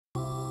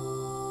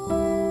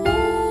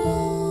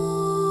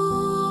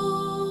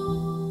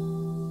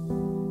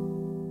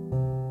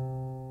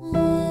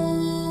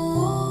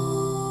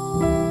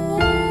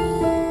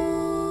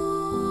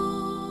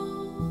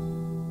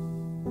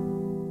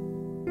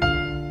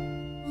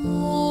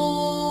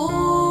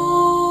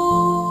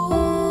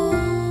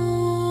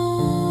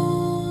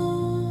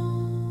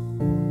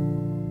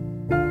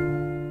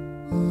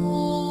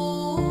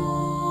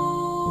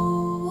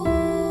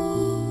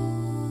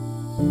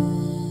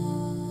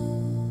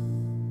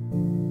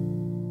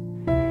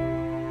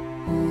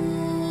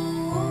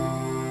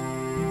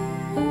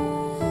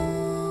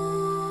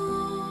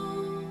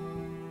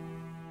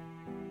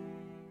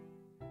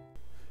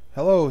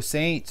Hello,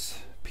 saints.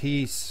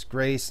 Peace,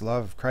 grace,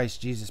 love of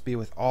Christ Jesus be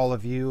with all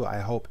of you. I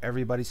hope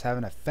everybody's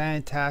having a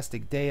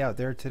fantastic day out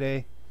there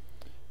today.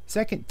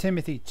 2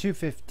 Timothy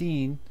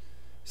 2:15,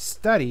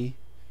 study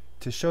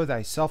to show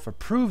thyself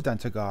approved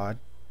unto God,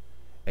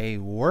 a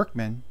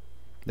workman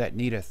that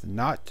needeth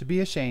not to be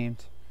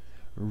ashamed,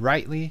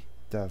 rightly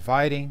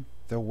dividing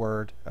the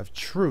word of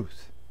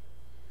truth.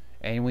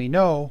 And we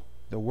know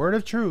the word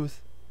of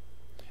truth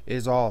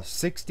is all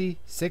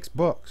 66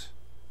 books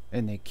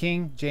in the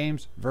King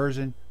James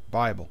Version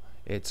Bible.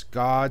 It's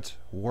God's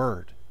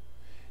Word.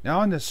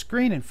 Now on the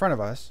screen in front of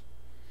us,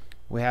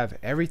 we have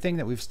everything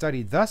that we've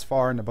studied thus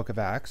far in the book of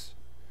Acts.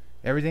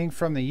 Everything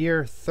from the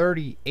year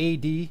 30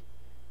 AD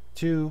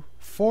to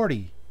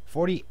 48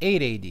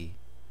 AD.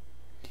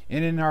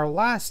 And in our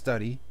last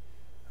study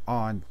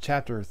on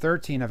chapter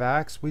 13 of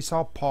Acts, we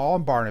saw Paul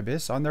and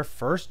Barnabas on their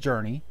first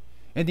journey.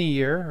 In the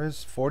year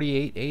is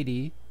 48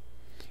 AD.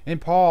 And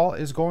Paul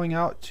is going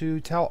out to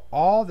tell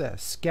all the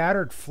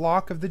scattered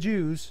flock of the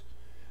Jews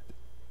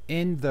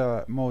in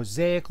the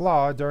Mosaic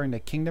law during the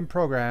kingdom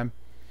program.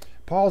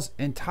 Paul's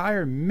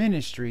entire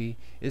ministry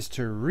is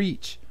to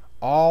reach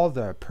all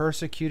the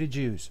persecuted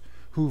Jews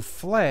who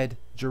fled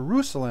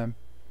Jerusalem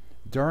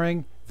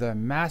during the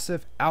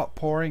massive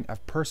outpouring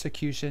of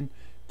persecution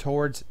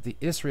towards the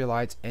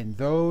Israelites and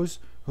those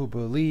who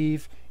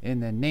believe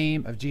in the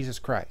name of Jesus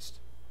Christ.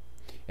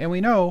 And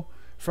we know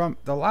from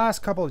the last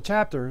couple of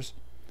chapters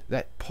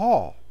that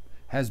Paul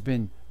has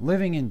been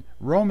living in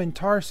Roman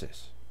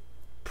Tarsus,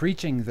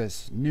 preaching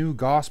this new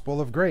gospel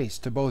of grace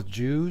to both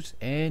Jews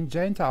and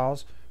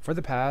Gentiles for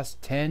the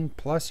past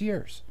 10+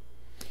 years.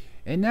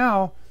 And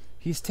now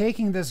he's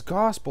taking this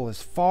gospel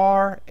as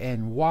far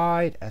and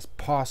wide as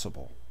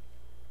possible.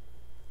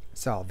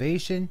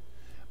 Salvation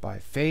by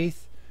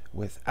faith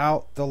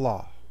without the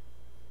law.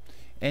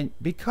 And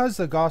because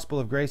the gospel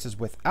of grace is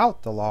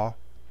without the law,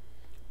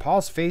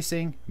 Paul's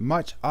facing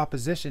much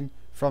opposition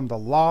from the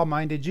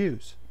law-minded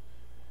Jews.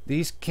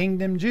 These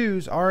kingdom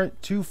Jews aren't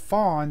too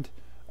fond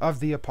of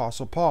the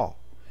Apostle Paul,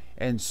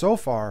 and so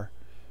far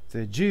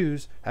the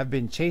Jews have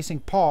been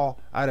chasing Paul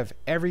out of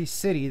every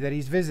city that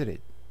he's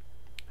visited.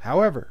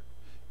 However,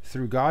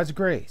 through God's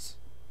grace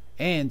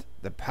and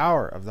the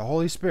power of the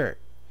Holy Spirit,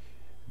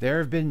 there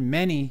have been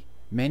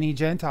many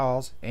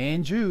Gentiles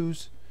and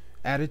Jews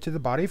added to the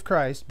body of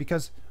Christ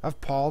because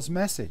of Paul's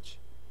message.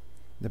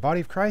 The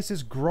body of Christ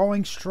is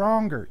growing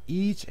stronger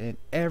each and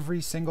every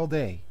single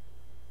day.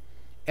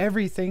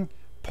 Everything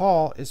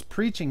Paul is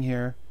preaching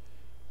here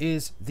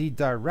is the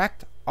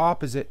direct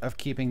opposite of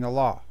keeping the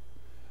law,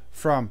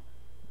 from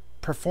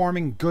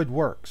performing good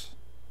works.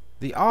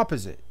 The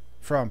opposite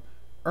from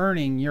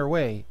earning your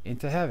way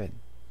into heaven.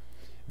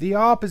 The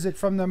opposite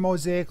from the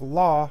Mosaic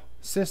law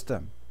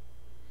system.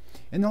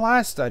 In the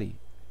last study,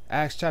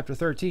 Acts chapter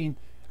 13,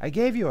 I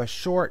gave you a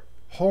short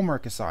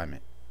homework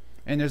assignment.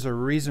 And there's a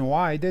reason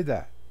why I did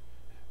that.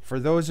 For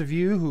those of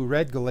you who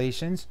read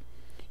Galatians,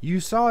 you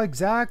saw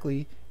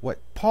exactly what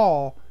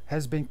Paul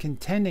has been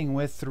contending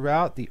with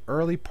throughout the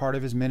early part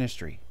of his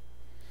ministry.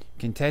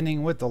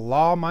 Contending with the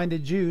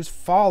law-minded Jews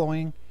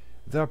following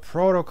the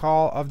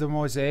protocol of the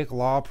Mosaic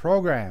law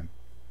program.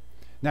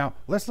 Now,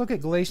 let's look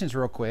at Galatians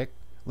real quick.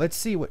 Let's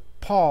see what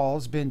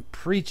Paul's been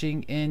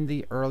preaching in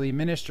the early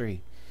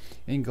ministry.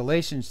 In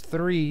Galatians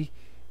 3,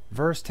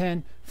 verse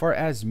 10, for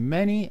as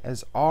many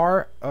as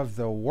are of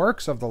the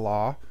works of the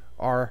law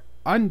are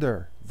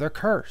under the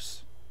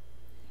curse.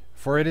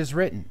 For it is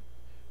written,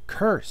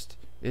 cursed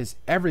is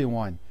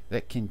everyone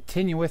that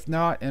continueth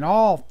not in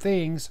all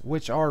things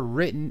which are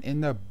written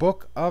in the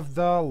book of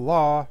the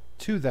law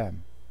to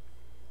them.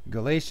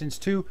 Galatians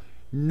 2,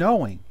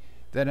 knowing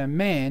that a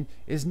man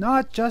is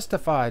not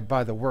justified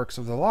by the works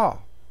of the law,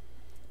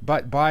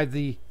 but by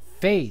the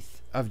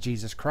faith of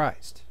Jesus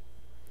Christ.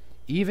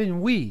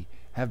 Even we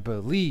have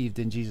believed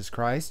in Jesus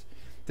Christ,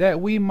 that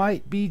we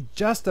might be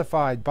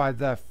justified by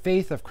the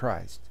faith of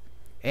Christ,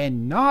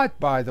 and not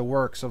by the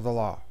works of the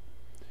law.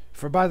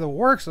 For by the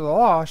works of the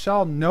law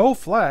shall no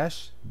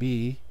flesh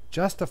be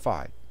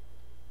justified.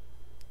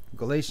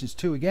 Galatians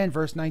 2 again,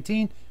 verse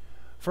 19,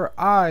 for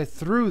I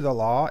through the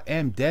law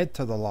am dead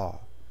to the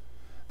law,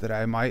 that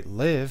I might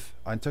live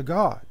unto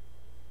God.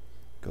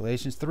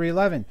 Galatians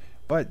 3:11,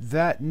 but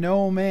that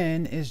no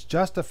man is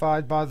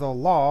justified by the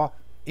law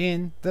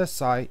in the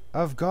sight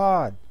of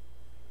God.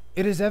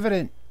 It is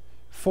evident,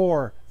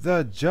 for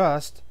the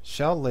just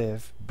shall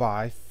live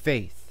by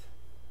faith.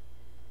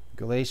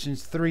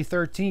 Galatians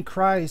 3:13,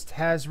 Christ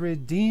has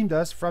redeemed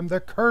us from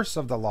the curse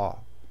of the law,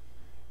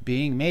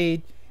 being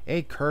made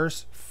a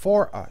curse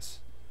for us.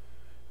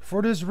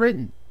 For it is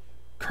written,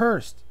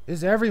 cursed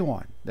is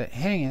everyone that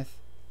hangeth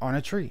on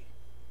a tree.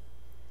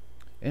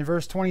 In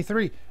verse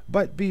 23,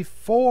 but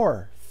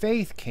before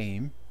faith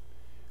came,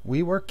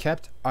 we were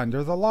kept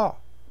under the law,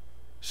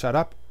 shut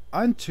up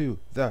unto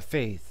the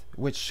faith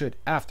which should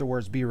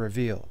afterwards be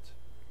revealed.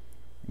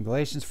 In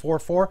Galatians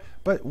 4:4,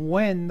 but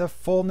when the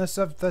fullness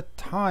of the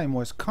time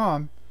was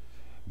come,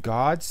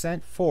 God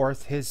sent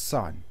forth his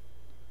Son,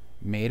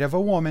 made of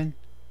a woman,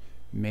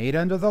 made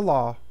under the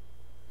law,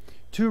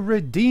 to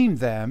redeem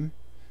them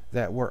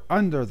that were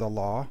under the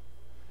law,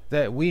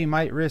 that we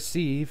might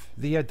receive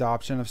the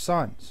adoption of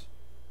sons.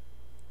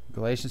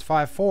 Galatians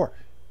 5:4,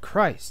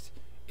 Christ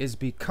is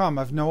become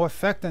of no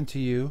effect unto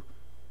you.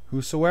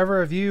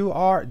 Whosoever of you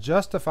are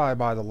justified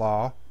by the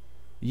law,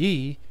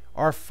 ye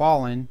are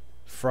fallen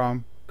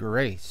from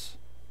grace.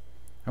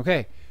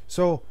 Okay,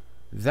 so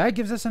that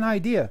gives us an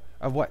idea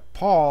of what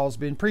Paul's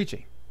been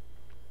preaching.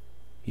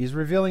 He's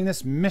revealing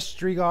this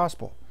mystery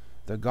gospel,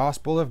 the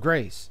gospel of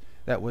grace,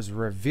 that was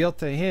revealed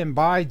to him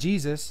by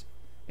Jesus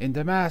in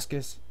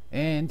Damascus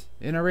and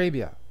in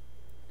Arabia.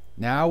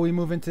 Now we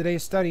move into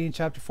today's study in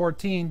chapter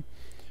 14.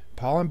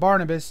 Paul and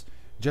Barnabas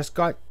just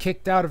got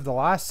kicked out of the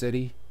last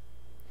city,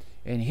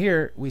 and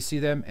here we see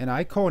them in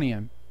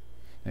Iconium.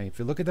 Now, if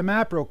you look at the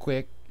map real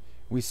quick,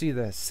 we see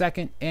the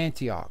second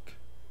Antioch,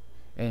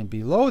 and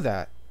below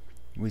that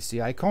we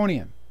see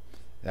Iconium.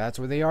 That's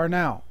where they are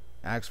now.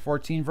 Acts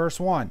 14 verse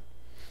 1.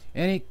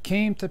 And it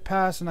came to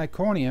pass in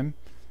Iconium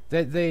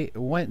that they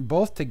went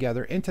both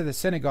together into the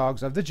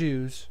synagogues of the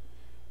Jews,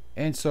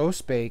 and so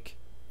spake,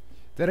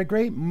 that a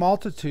great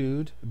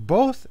multitude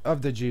both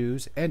of the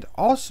Jews and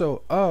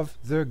also of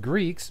the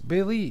Greeks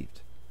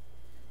believed.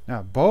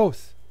 Now,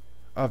 both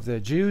of the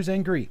Jews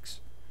and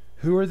Greeks.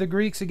 Who are the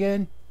Greeks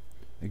again?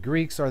 The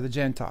Greeks are the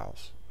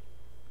Gentiles.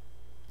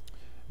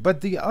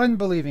 But the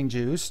unbelieving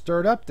Jews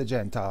stirred up the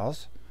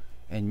Gentiles,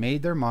 and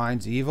made their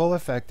minds evil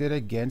affected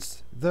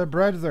against the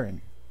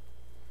brethren.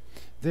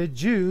 The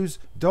Jews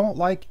don't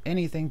like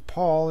anything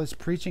Paul is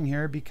preaching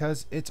here,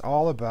 because it's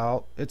all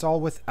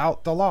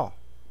without the law.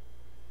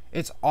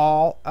 It's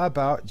all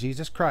about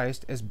Jesus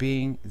Christ as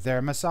being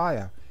their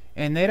Messiah,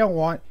 and they don't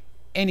want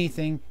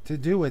anything to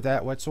do with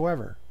that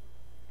whatsoever.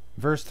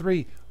 Verse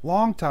 3,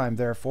 Long time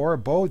therefore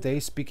abode they,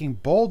 speaking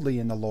boldly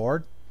in the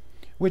Lord,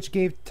 which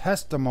gave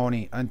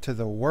testimony unto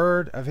the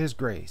word of his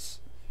grace,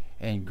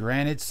 and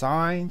granted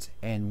signs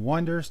and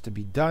wonders to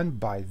be done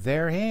by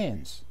their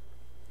hands.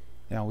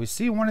 Now we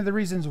see one of the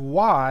reasons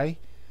why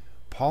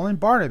Paul and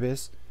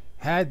Barnabas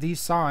had these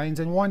signs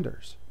and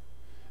wonders.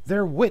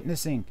 They're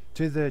witnessing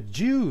to the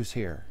Jews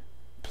here.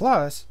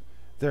 Plus,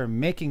 they're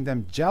making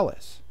them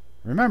jealous.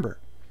 Remember,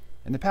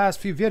 in the past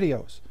few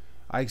videos,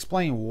 I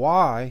explained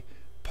why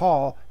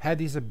Paul had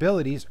these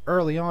abilities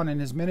early on in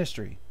his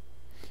ministry.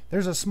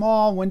 There's a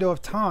small window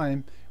of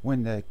time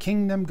when the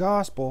kingdom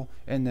gospel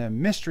and the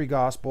mystery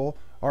gospel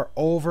are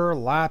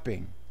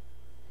overlapping.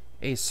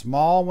 A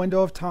small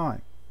window of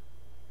time.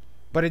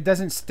 But it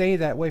doesn't stay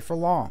that way for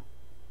long.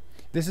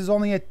 This is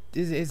only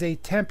a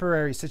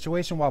temporary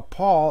situation while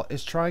Paul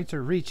is trying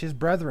to reach his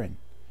brethren,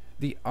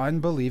 the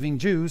unbelieving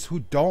Jews who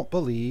don't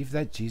believe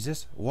that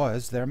Jesus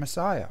was their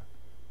Messiah.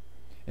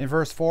 In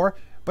verse 4,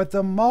 But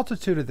the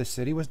multitude of the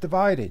city was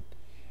divided,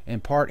 in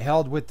part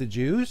held with the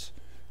Jews,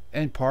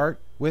 and part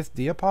with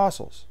the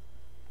apostles.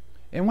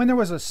 And when there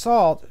was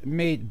assault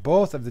made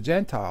both of the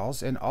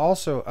Gentiles and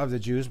also of the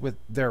Jews with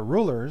their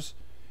rulers,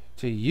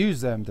 to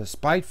use them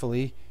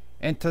despitefully,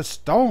 and to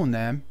stone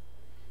them,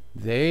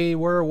 they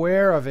were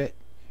aware of it,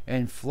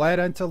 and fled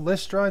unto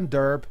Lystra and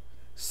Derbe,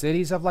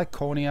 cities of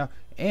Lycaonia,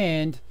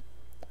 and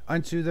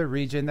unto the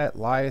region that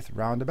lieth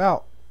round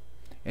about.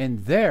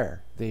 And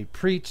there they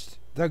preached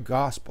the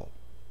gospel.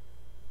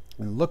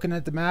 And looking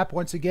at the map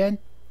once again,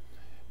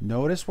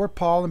 notice where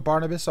Paul and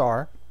Barnabas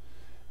are.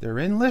 They're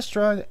in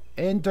Lystra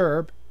and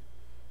Derbe,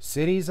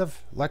 cities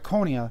of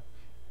Lycaonia,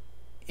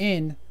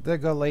 in the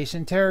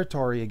Galatian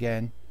territory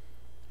again.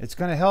 It's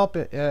going to help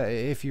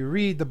if you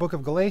read the book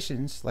of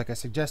Galatians, like I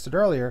suggested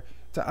earlier,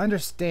 to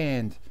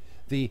understand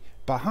the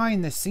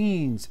behind the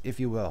scenes, if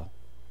you will,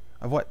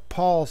 of what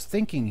Paul's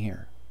thinking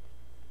here.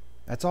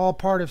 That's all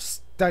part of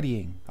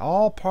studying,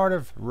 all part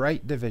of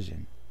right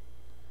division.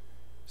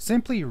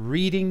 Simply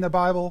reading the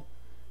Bible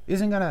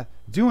isn't going to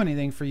do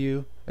anything for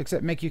you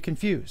except make you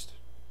confused.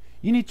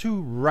 You need to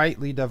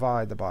rightly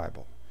divide the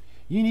Bible.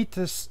 You need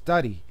to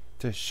study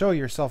to show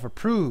yourself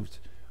approved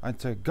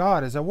unto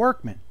God as a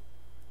workman,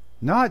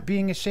 not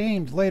being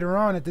ashamed later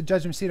on at the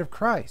judgment seat of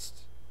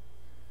Christ.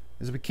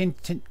 As we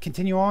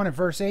continue on in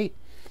verse 8,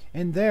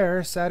 And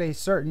there sat a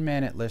certain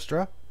man at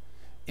Lystra,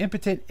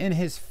 impotent in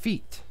his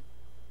feet,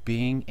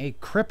 being a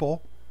cripple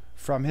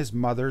from his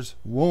mother's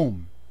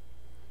womb,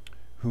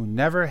 who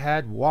never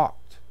had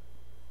walked.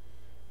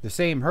 The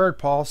same heard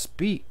Paul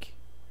speak,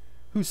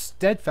 who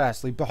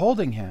steadfastly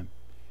beholding him,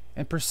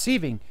 and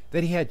perceiving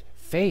that he had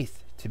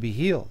faith to be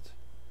healed,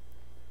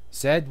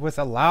 said with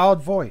a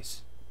loud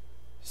voice,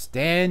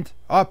 Stand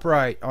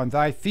upright on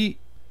thy feet.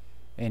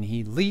 And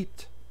he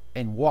leaped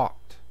and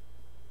walked.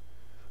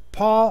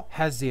 Paul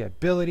has the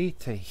ability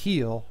to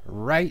heal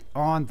right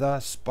on the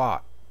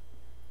spot.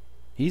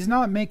 He's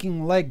not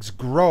making legs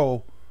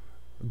grow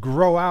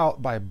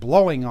out by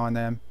blowing on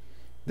them.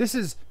 This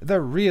is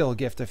the real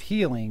gift of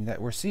healing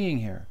that we're seeing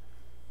here.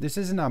 This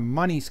isn't a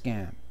money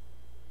scam.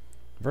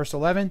 Verse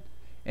 11,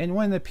 And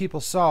when the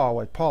people saw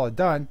what Paul had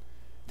done,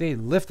 they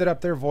lifted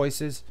up their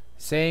voices,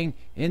 saying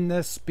in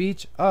the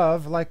speech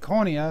of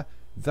Lycaonia,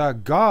 The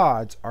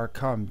gods are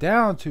come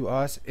down to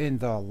us in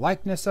the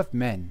likeness of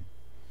men.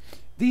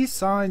 These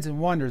signs and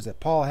wonders that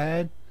Paul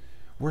had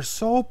were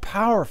so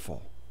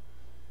powerful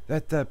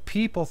that the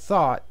people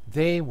thought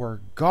they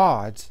were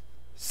gods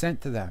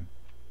sent to them.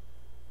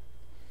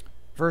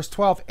 Verse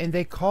 12, and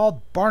they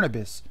called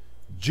Barnabas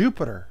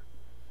Jupiter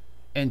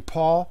and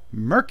Paul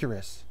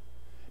Mercurius,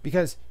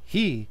 because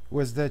he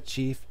was the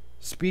chief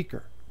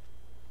speaker.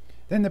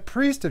 Then the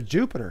priest of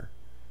Jupiter,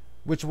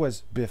 which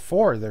was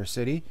before their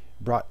city,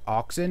 brought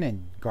oxen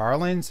and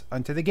garlands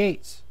unto the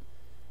gates,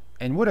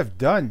 and would have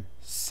done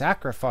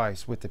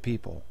sacrifice with the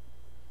people,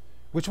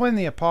 which when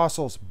the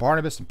apostles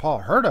Barnabas and Paul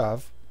heard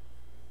of,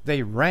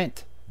 they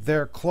rent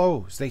their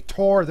clothes, they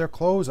tore their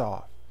clothes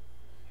off,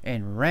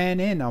 and ran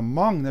in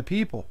among the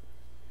people,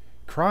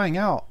 crying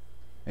out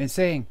and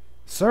saying,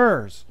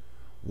 Sirs,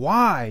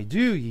 why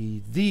do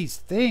ye these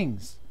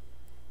things?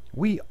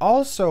 We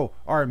also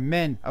are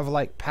men of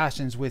like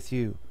passions with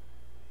you,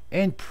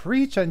 and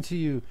preach unto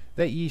you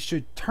that ye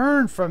should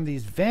turn from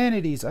these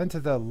vanities unto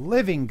the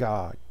living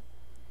God,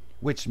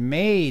 which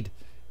made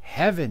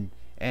heaven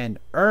and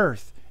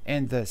earth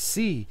and the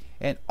sea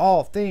and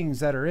all things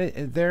that are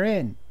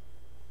therein,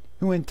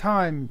 who in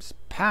times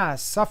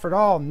past suffered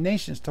all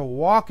nations to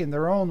walk in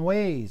their own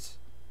ways.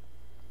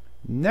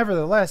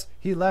 Nevertheless,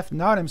 he left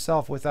not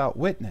himself without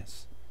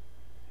witness,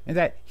 and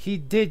that he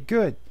did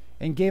good,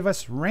 and gave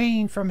us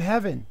rain from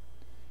heaven,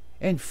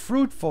 and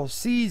fruitful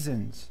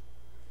seasons,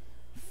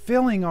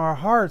 filling our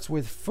hearts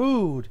with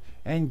food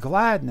and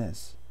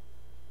gladness.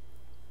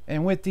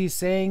 And with these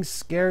sayings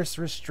scarce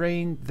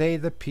restrained they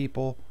the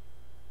people,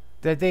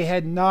 that they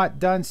had not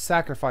done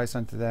sacrifice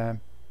unto them.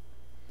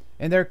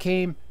 And there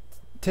came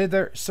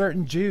thither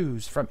certain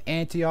Jews from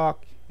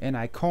Antioch and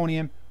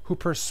Iconium, who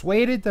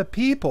persuaded the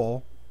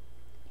people,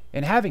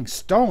 and having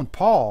stoned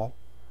Paul,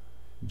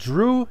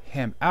 drew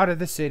him out of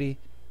the city,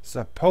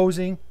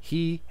 supposing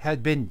he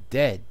had been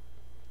dead.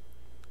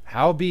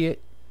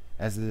 Howbeit,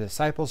 as the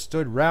disciples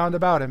stood round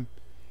about him,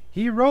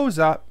 he rose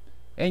up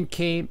and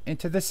came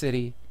into the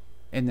city,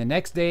 and the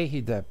next day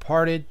he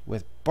departed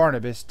with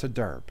Barnabas to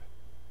Derbe.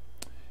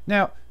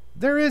 Now,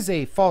 there is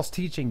a false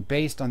teaching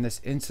based on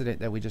this incident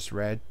that we just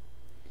read.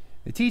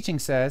 The teaching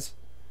says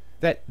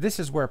that this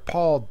is where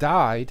Paul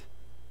died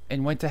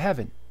and went to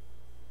heaven,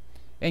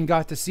 and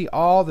got to see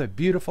all the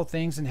beautiful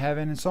things in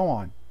heaven and so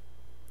on.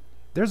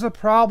 There's a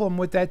problem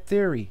with that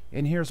theory,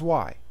 and here's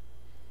why.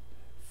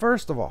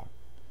 First of all,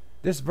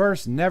 this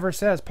verse never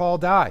says Paul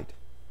died.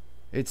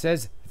 It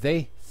says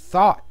they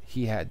thought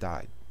he had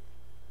died.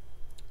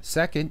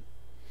 Second,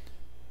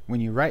 when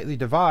you rightly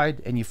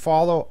divide and you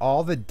follow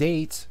all the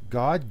dates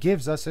God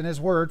gives us in his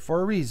word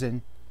for a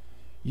reason,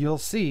 you'll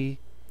see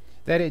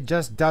that it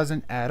just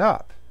doesn't add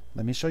up.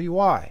 Let me show you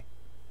why.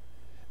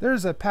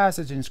 There's a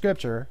passage in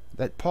scripture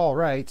that Paul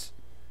writes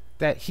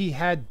that he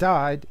had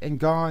died and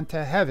gone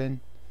to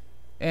heaven.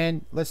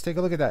 And let's take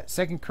a look at that.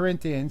 2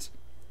 Corinthians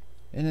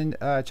in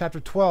chapter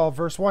 12,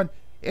 verse 1.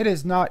 It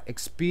is not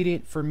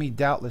expedient for me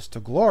doubtless to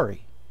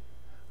glory.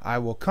 I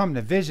will come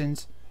to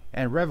visions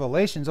and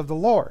revelations of the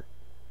Lord.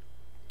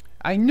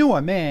 I knew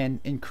a man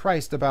in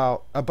Christ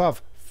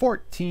above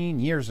 14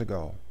 years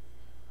ago.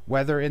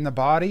 Whether in the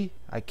body,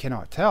 I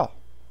cannot tell.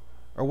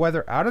 Or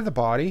whether out of the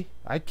body,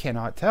 I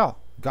cannot tell.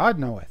 God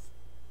knoweth.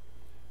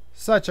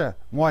 Such a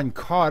one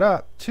caught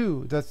up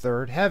to the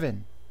third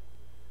heaven.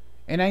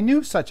 And I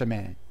knew such a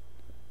man,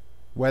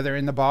 whether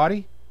in the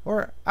body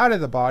or out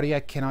of the body, I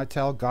cannot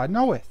tell, God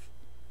knoweth.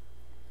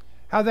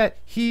 How that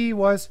he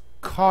was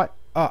caught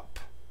up.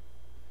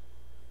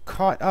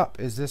 Caught up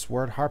is this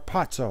word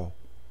harpazo,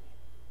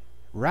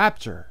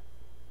 rapture,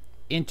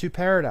 into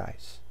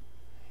paradise.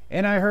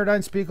 And I heard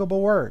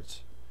unspeakable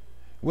words,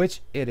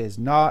 which it is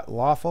not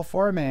lawful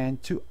for a man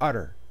to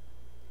utter.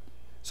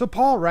 So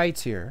Paul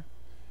writes here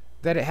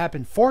that it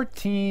happened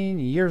 14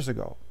 years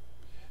ago.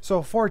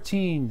 So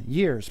 14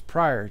 years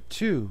prior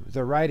to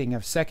the writing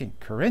of 2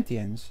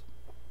 Corinthians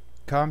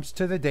comes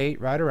to the date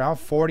right around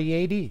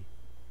 40 AD.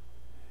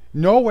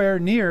 Nowhere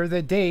near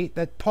the date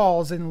that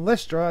Paul's in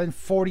Lystra in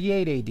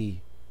 48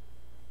 AD.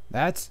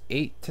 That's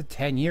 8 to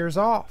 10 years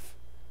off.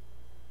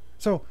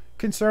 So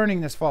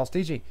concerning this false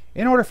teaching,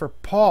 in order for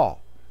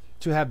Paul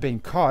to have been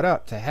caught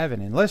up to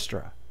heaven in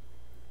Lystra,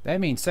 that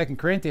means 2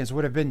 Corinthians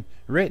would have been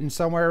written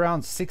somewhere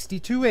around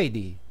 62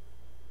 AD.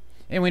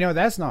 And we know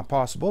that's not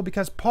possible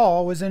because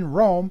Paul was in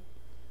Rome,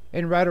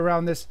 and right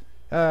around this,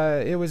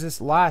 it was this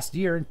last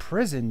year in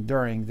prison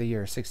during the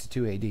year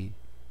 62 AD.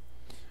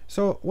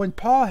 So when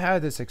Paul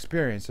had this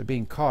experience of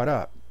being caught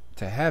up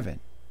to heaven,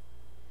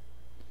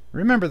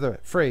 remember the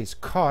phrase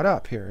caught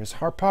up here is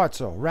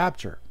harpazo,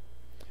 rapture.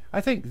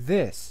 I think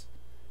this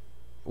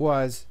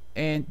was,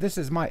 and this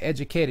is my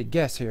educated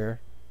guess here,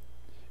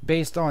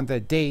 based on the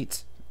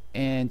dates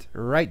and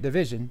right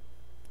division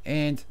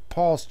and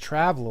Paul's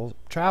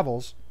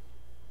travels,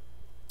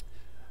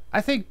 I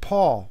think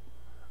Paul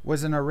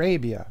was in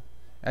Arabia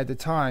at the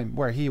time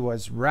where he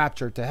was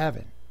raptured to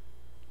heaven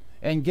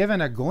and given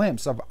a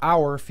glimpse of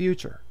our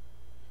future.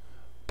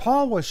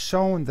 Paul was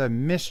shown the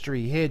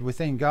mystery hid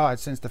within God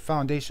since the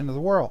foundation of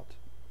the world.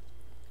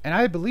 And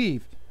I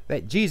believe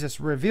that Jesus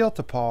revealed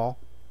to Paul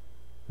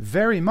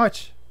very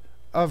much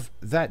of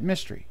that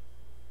mystery.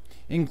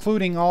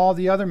 including all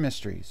the other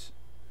mysteries,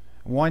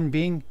 one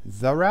being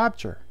the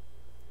rapture,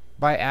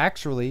 by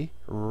actually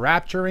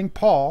rapturing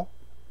Paul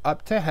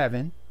up to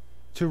heaven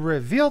to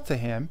reveal to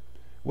him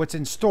what's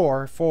in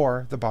store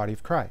for the body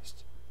of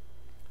Christ.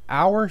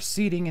 Our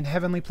seating in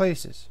heavenly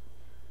places,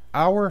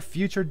 our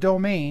future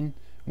domain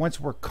once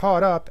we're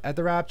caught up at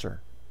the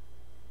rapture.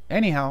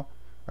 Anyhow,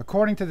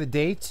 according to the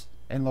dates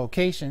and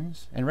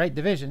locations and right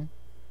division,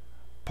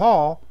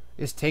 Paul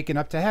is taken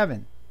up to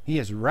heaven. He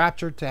is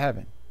raptured to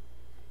heaven.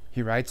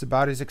 He writes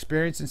about his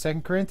experience in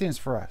 2 Corinthians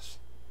for us.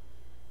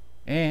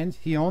 And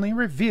he only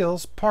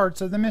reveals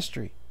parts of the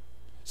mystery.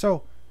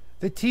 So,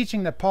 the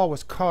teaching that Paul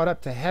was caught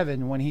up to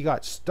heaven when he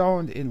got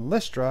stoned in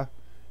Lystra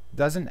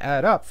doesn't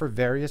add up for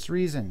various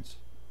reasons.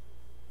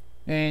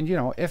 And,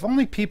 if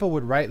only people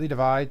would rightly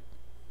divide,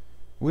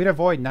 we'd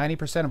avoid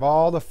 90% of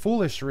all the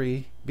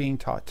foolery being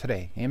taught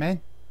today. Amen?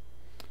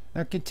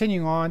 Now,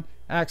 continuing on,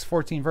 Acts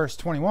 14, verse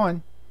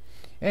 21,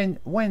 and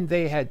when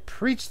they had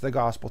preached the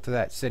gospel to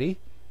that city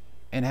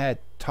and had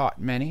taught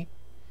many,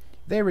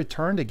 they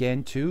returned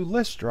again to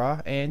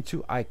Lystra and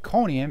to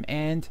Iconium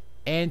and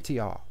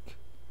Antioch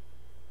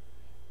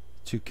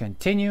to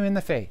continue in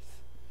the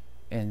faith,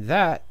 and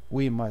that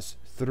we must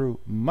through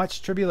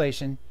much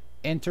tribulation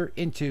enter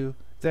into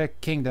the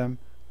kingdom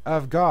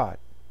of God.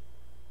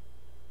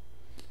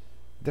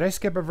 Did I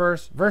skip a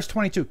verse? Verse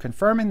 22,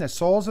 confirming the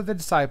souls of the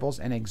disciples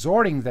and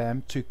exhorting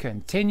them to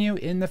continue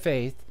in the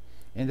faith,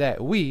 and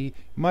that we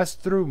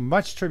must through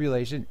much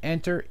tribulation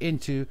enter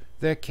into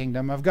the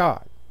kingdom of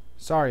God.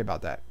 Sorry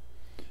about that.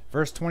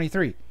 Verse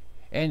 23,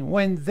 and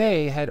when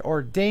they had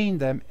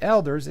ordained them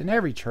elders in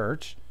every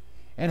church,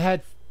 and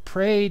had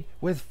prayed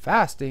with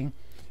fasting,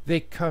 they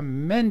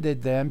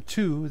commended them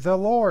to the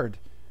Lord,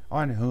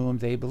 on whom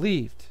they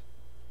believed.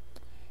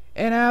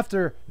 And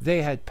after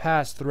they had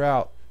passed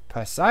throughout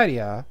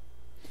Pisidia,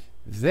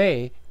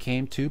 they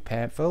came to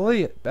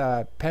Pamphylia.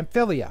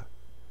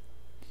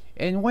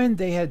 And when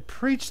they had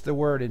preached the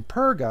word in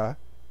Perga,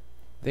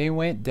 they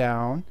went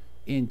down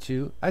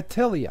into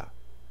Attalia,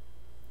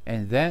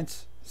 and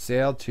thence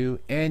sailed to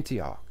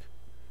Antioch,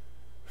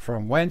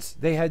 from whence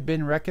they had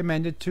been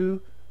recommended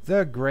to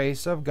the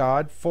grace of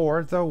God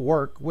for the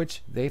work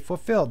which they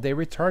fulfilled. They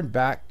returned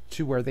back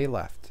to where they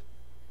left.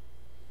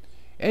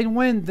 And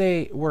when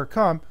they were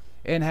come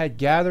and had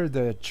gathered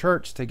the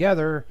church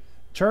together,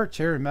 church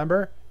here,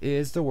 remember,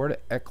 is the word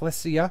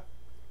ecclesia,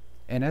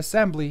 an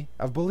assembly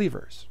of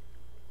believers.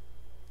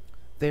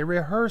 They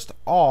rehearsed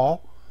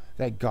all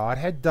that God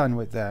had done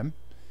with them,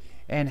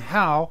 and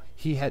how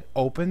he had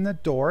opened the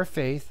door of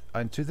faith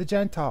unto the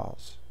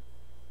Gentiles.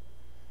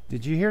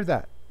 Did you hear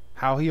that?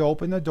 How he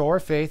opened the door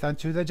of faith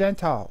unto the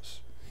Gentiles.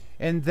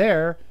 And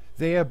there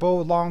they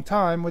abode long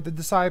time with the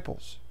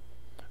disciples.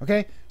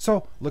 Okay,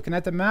 so looking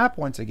at the map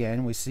once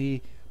again, we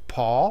see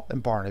Paul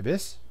and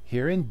Barnabas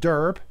here in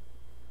Derbe.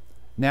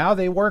 Now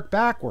they work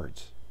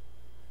backwards.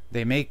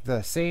 They make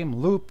the same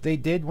loop they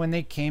did when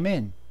they came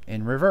in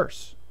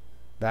reverse.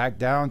 Back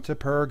down to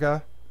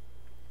Perga,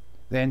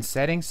 then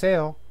setting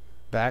sail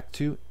back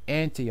to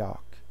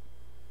Antioch.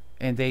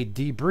 And they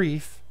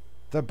debrief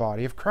the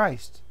body of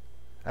Christ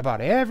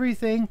about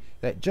everything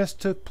that just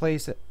took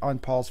place on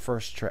Paul's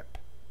first trip.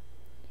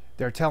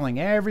 They're telling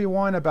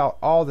everyone about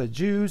all the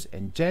Jews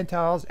and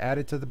Gentiles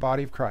added to the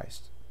body of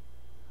Christ.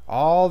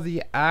 All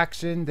the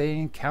action they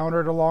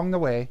encountered along the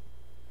way.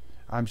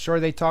 I'm sure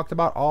they talked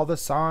about all the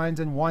signs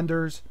and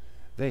wonders,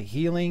 the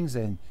healings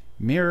and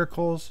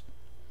miracles,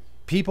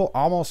 people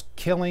almost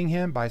killing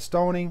him by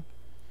stoning,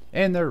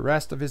 and the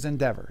rest of his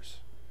endeavors.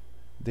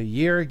 The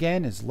year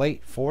again is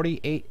late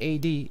 48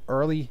 AD,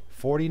 early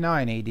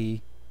 49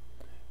 AD.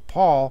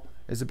 Paul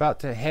is about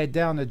to head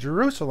down to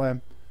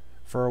Jerusalem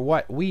for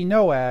what we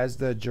know as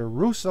the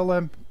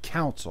Jerusalem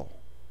Council.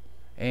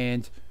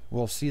 And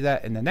we'll see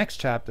that in the next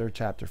chapter,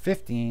 chapter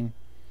 15.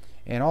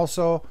 And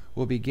also,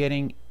 we'll be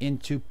getting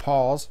into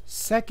Paul's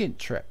second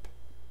trip,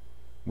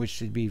 which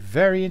should be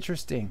very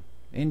interesting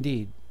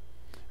indeed.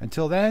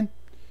 Until then,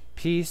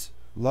 peace,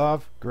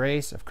 love,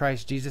 grace of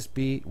Christ Jesus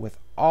be with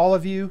all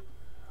of you.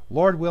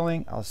 Lord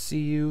willing, I'll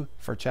see you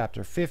for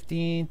chapter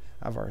 15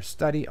 of our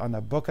study on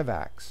the book of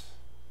Acts.